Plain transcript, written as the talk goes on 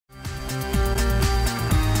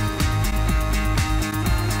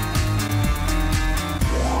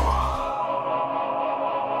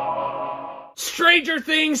Stranger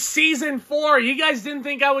Things Season 4. You guys didn't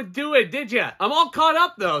think I would do it, did you? I'm all caught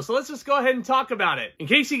up, though, so let's just go ahead and talk about it. In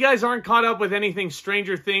case you guys aren't caught up with anything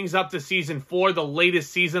Stranger Things up to Season 4, the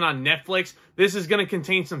latest season on Netflix, this is going to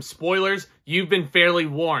contain some spoilers. You've been fairly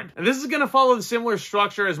warned. And this is going to follow the similar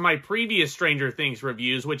structure as my previous Stranger Things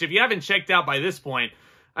reviews, which if you haven't checked out by this point,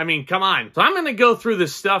 I mean, come on. So I'm going to go through the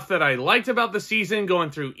stuff that I liked about the season,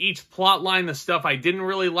 going through each plot line, the stuff I didn't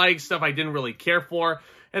really like, stuff I didn't really care for,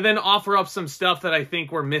 and then offer up some stuff that I think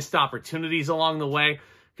were missed opportunities along the way.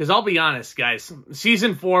 Because I'll be honest, guys,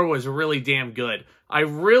 Season 4 was really damn good. I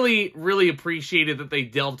really appreciated that they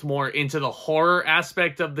delved more into the horror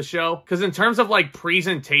aspect of the show. Because in terms of, like,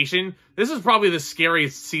 presentation, this is probably the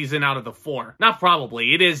scariest season out of the 4. Not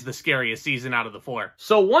probably, it is the scariest season out of the 4.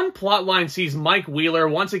 So one plotline sees Mike Wheeler,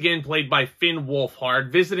 once again played by Finn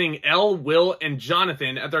Wolfhard, visiting Elle, Will, and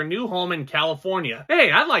Jonathan at their new home in California. Hey,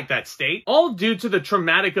 I like that state. All due to the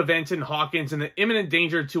traumatic events in Hawkins and the imminent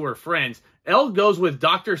danger to her friends, Elle goes with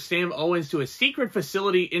Dr. Sam Owens to a secret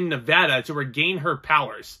facility in Nevada to regain her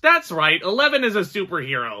powers. That's right, 11 is a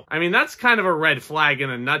superhero. I mean, that's kind of a red flag in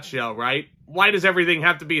a nutshell, right? Why does everything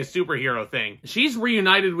have to be a superhero thing? She's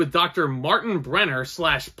reunited with Dr. Martin Brenner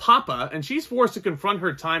 / Papa, and she's forced to confront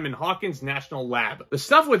her time in Hawkins National Lab. The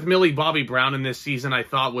stuff with Millie Bobby Brown in this season I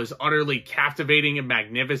thought was utterly captivating and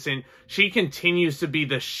magnificent. She continues to be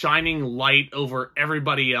the shining light over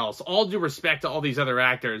everybody else. All due respect to all these other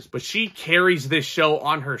actors, but she carries this show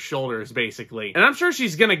on her shoulders, basically. And I'm sure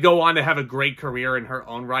she's gonna go on to have a great career in her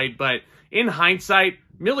own right, but in hindsight,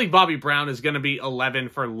 Millie Bobby Brown is going to be 11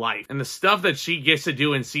 for life. And the stuff that she gets to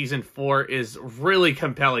do in Season 4 is really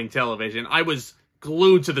compelling television. I was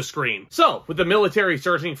glued to the screen. So, with the military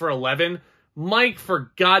searching for 11, Mike,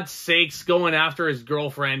 for God's sakes, going after his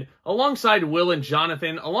girlfriend, alongside Will and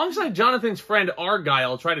Jonathan, alongside Jonathan's friend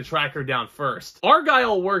Argyle, try to track her down first.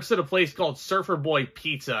 Argyle works at a place called Surfer Boy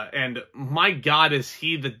Pizza, and my God, is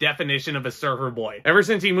he the definition of a surfer boy. Ever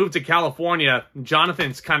since he moved to California,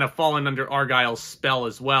 Jonathan's kind of fallen under Argyle's spell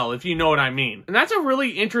as well, if you know what I mean. And that's a really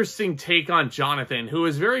interesting take on Jonathan, who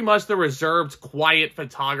is very much the reserved, quiet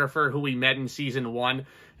photographer who we met in Season 1.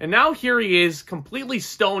 And now here he is, completely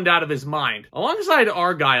stoned out of his mind, alongside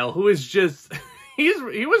Argyle, who is just...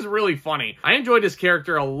 he was really funny. I enjoyed his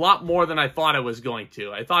character a lot more than I thought I was going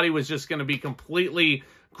to. I thought he was just going to be completely,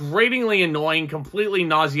 gratingly annoying, completely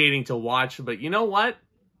nauseating to watch, but you know what?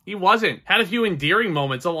 He wasn't. Had a few endearing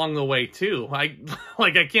moments along the way, too. I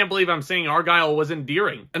can't believe I'm saying Argyle was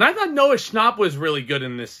endearing. And I thought Noah Schnapp was really good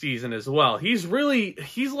in this season as well. He's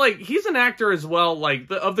an actor as well, like,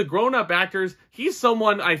 of the grown-up actors, he's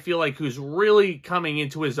someone I feel like who's really coming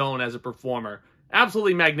into his own as a performer.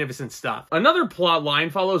 Absolutely magnificent stuff. Another plot line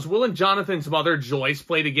follows Will and Jonathan's mother, Joyce,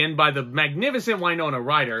 played again by the magnificent Winona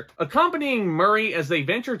Ryder, accompanying Murray as they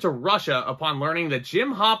venture to Russia upon learning that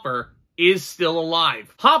Jim Hopper is still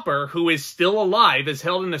alive. Hopper, who is still alive, is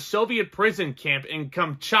held in a Soviet prison camp in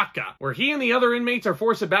Kamchatka, where he and the other inmates are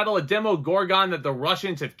forced to battle a Demogorgon that the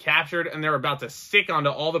Russians have captured, and they're about to stick onto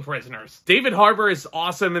all the prisoners. David Harbour is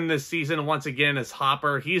awesome in this season once again as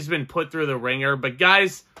Hopper. He's been put through the ringer, but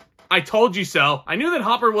guys, I told you so. I knew that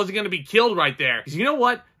Hopper wasn't going to be killed right there. Because you know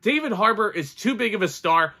what? David Harbour is too big of a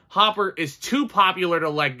star. Hopper is too popular to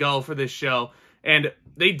let go for this show. And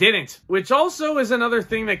they didn't. Which also is another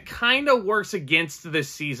thing that kind of works against this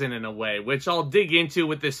season in a way, which I'll dig into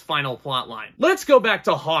with this final plotline. Let's go back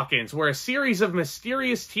to Hawkins, where a series of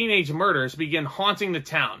mysterious teenage murders begin haunting the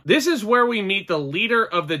town. This is where we meet the leader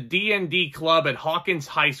of the D&D club at Hawkins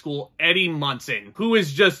High School, Eddie Munson, who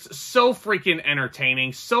is just so freaking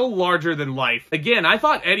entertaining, so larger than life. Again, I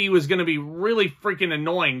thought Eddie was going to be really freaking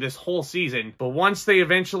annoying this whole season, but once they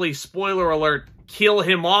eventually, spoiler alert, kill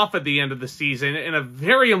him off at the end of the season in a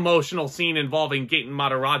very emotional scene involving Gaten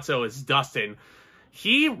Matarazzo as Dustin,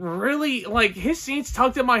 he really, like, his scenes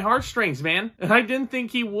tugged at my heartstrings, man. And I didn't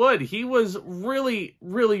think he would. He was really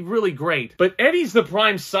great. But Eddie's the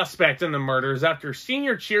prime suspect in the murders after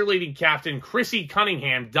senior cheerleading captain Chrissy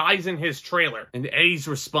Cunningham dies in his trailer. And Eddie's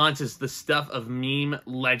response is the stuff of meme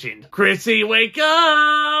legend. Chrissy, wake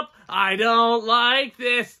up! I don't like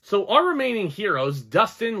this. So our remaining heroes,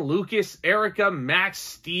 Dustin, Lucas, Erica, Max,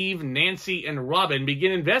 Steve, Nancy, and Robin,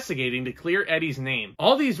 begin investigating to clear Eddie's name.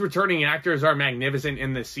 All these returning actors are magnificent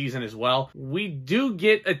in this season as well. We do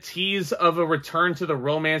get a tease of a return to the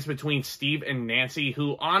romance between Steve and Nancy,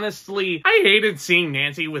 who honestly, I hated seeing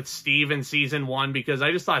Nancy with Steve in season 1 because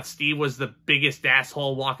I just thought Steve was the biggest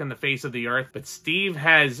asshole walking the face of the earth. But Steve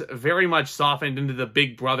has very much softened into the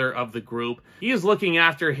big brother of the group. He is looking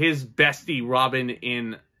after his bestie Robin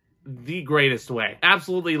in the greatest way.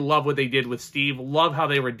 Absolutely love what they did with Steve. Love how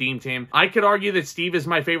they redeemed him. I could argue that Steve is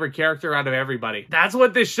my favorite character out of everybody. That's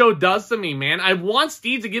what this show does to me, man. I want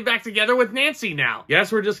Steve to get back together with Nancy now.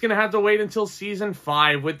 Guess we're just gonna have to wait until season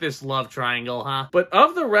 5 with this love triangle, huh? But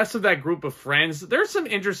of the rest of that group of friends, there's some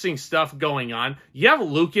interesting stuff going on. You have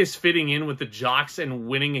Lucas fitting in with the jocks and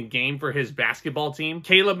winning a game for his basketball team.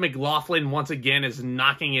 Caleb McLaughlin once again is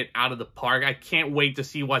knocking it out of the park. I can't wait to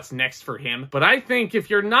see what's next for him. But I think if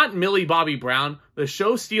you're not Millie Bobby Brown, the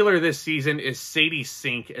show stealer this season is Sadie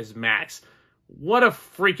Sink as Max. What a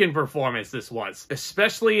freaking performance this was.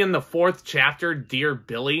 Especially in the 4th chapter, Dear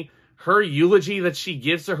Billy. Her eulogy that she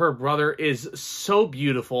gives to her brother is so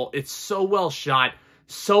beautiful. It's so well shot,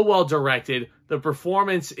 so well directed. The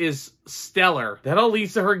performance is stellar. That all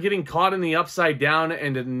leads to her getting caught in the upside down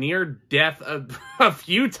and a near death a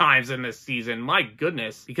few times in this season. My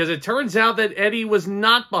goodness. Because it turns out that Eddie was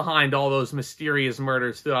not behind all those mysterious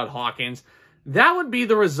murders throughout Hawkins. That would be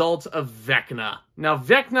the result of Vecna. Now,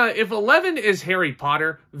 Vecna, if 11 is Harry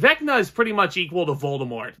Potter, Vecna is pretty much equal to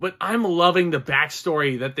Voldemort. But I'm loving the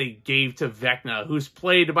backstory that they gave to Vecna, who's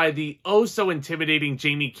played by the oh-so-intimidating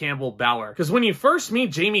Jamie Campbell Bower. Because when you first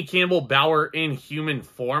meet Jamie Campbell Bower in human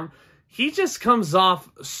form, he just comes off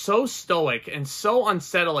so stoic and so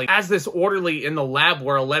unsettling as this orderly in the lab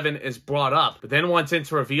where 11 is brought up. But then once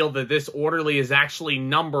it's revealed that this orderly is actually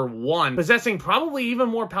number 1, possessing probably even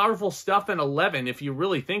more powerful stuff than 11 if you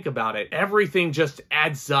really think about it, everything just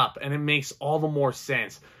adds up and it makes all the more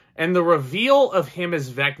sense. And the reveal of him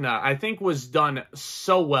as Vecna, I think, was done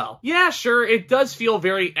so well. Yeah, sure, it does feel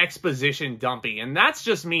very exposition dumpy, and that's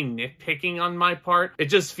just me nitpicking on my part. It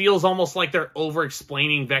just feels almost like they're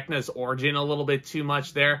over-explaining Vecna's origin a little bit too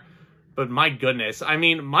much there. But my goodness, I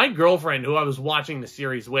mean, my girlfriend, who I was watching the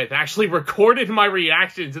series with, actually recorded my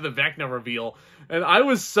reaction to the Vecna reveal, and I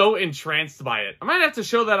was so entranced by it. I might have to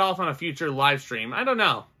show that off on a future live stream. I don't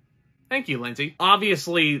know. Thank you, Lindsay.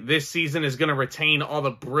 Obviously, this season is going to retain all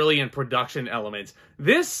the brilliant production elements.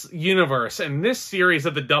 This universe and this series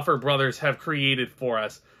that the Duffer brothers have created for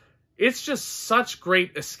us, it's just such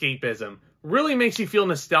great escapism. Really makes you feel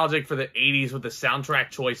nostalgic for the 80s with the soundtrack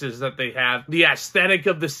choices that they have. The aesthetic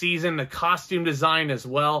of the season, the costume design as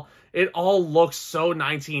well. It all looks so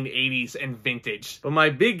 1980s and vintage. But my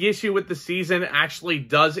big issue with the season actually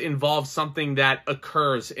does involve something that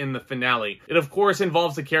occurs in the finale. It, of course,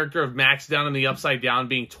 involves the character of Max down in the Upside Down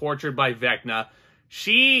being tortured by Vecna.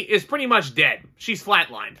 She is pretty much dead. She's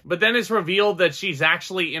flatlined. But then it's revealed that she's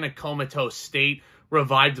actually in a comatose state,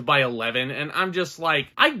 revived by 11, and I'm just like,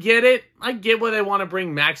 I get it. I get why they want to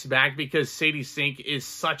bring Max back because Sadie Sink is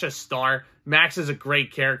such a star. Max is a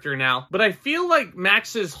great character now, but I feel like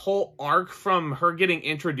Max's whole arc from her getting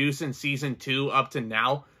introduced in season 2 up to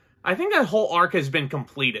now, I think that whole arc has been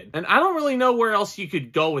completed, and I don't really know where else you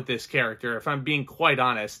could go with this character, if I'm being quite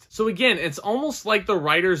honest. So again, it's almost like the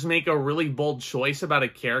writers make a really bold choice about a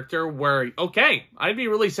character where, okay, I'd be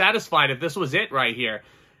really satisfied if this was it right here.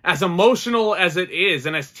 As emotional as it is,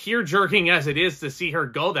 and as tear-jerking as it is to see her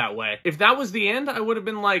go that way. If that was the end, I would have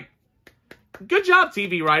been like, good job,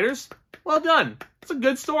 TV writers. Well done. It's a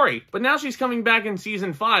good story. But now she's coming back in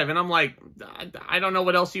season 5, and I'm like, I don't know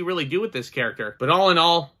what else you really do with this character. But all in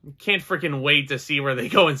all, can't freaking wait to see where they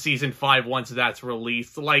go in season 5 once that's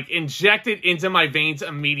released. Like, inject it into my veins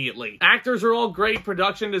immediately. Actors are all great.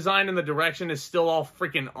 Production design and the direction is still all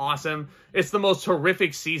freaking awesome. It's the most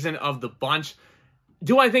horrific season of the bunch.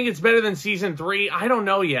 Do I think it's better than season 3? I don't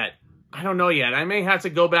know yet. I may have to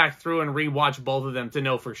go back through and rewatch both of them to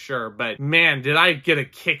know for sure. But man, did I get a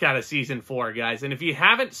kick out of season 4, guys. And if you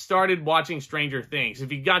haven't started watching Stranger Things,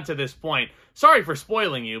 if you got to this point, sorry for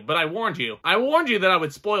spoiling you, but I warned you. I warned you that I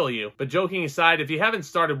would spoil you. But joking aside, if you haven't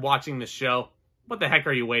started watching this show, what the heck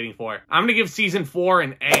are you waiting for? I'm gonna give season 4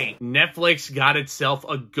 an A. Netflix got itself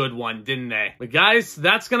a good one, didn't they? But guys,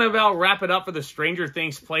 that's gonna about wrap it up for the Stranger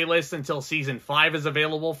Things playlist until season 5 is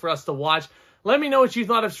available for us to watch. Let me know what you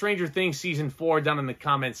thought of Stranger Things Season 4 down in the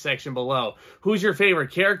comments section below. Who's your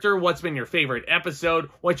favorite character? What's been your favorite episode?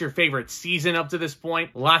 What's your favorite season up to this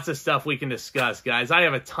point? Lots of stuff we can discuss, guys. I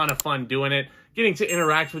have a ton of fun doing it. Getting to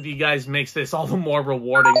interact with you guys makes this all the more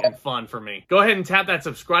rewarding and fun for me. Go ahead and tap that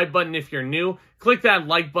subscribe button if you're new. Click that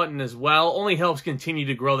like button as well. Only helps continue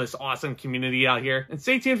to grow this awesome community out here. And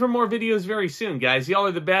stay tuned for more videos very soon, guys. Y'all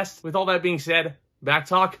are the best. With all that being said, back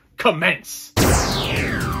talk commence.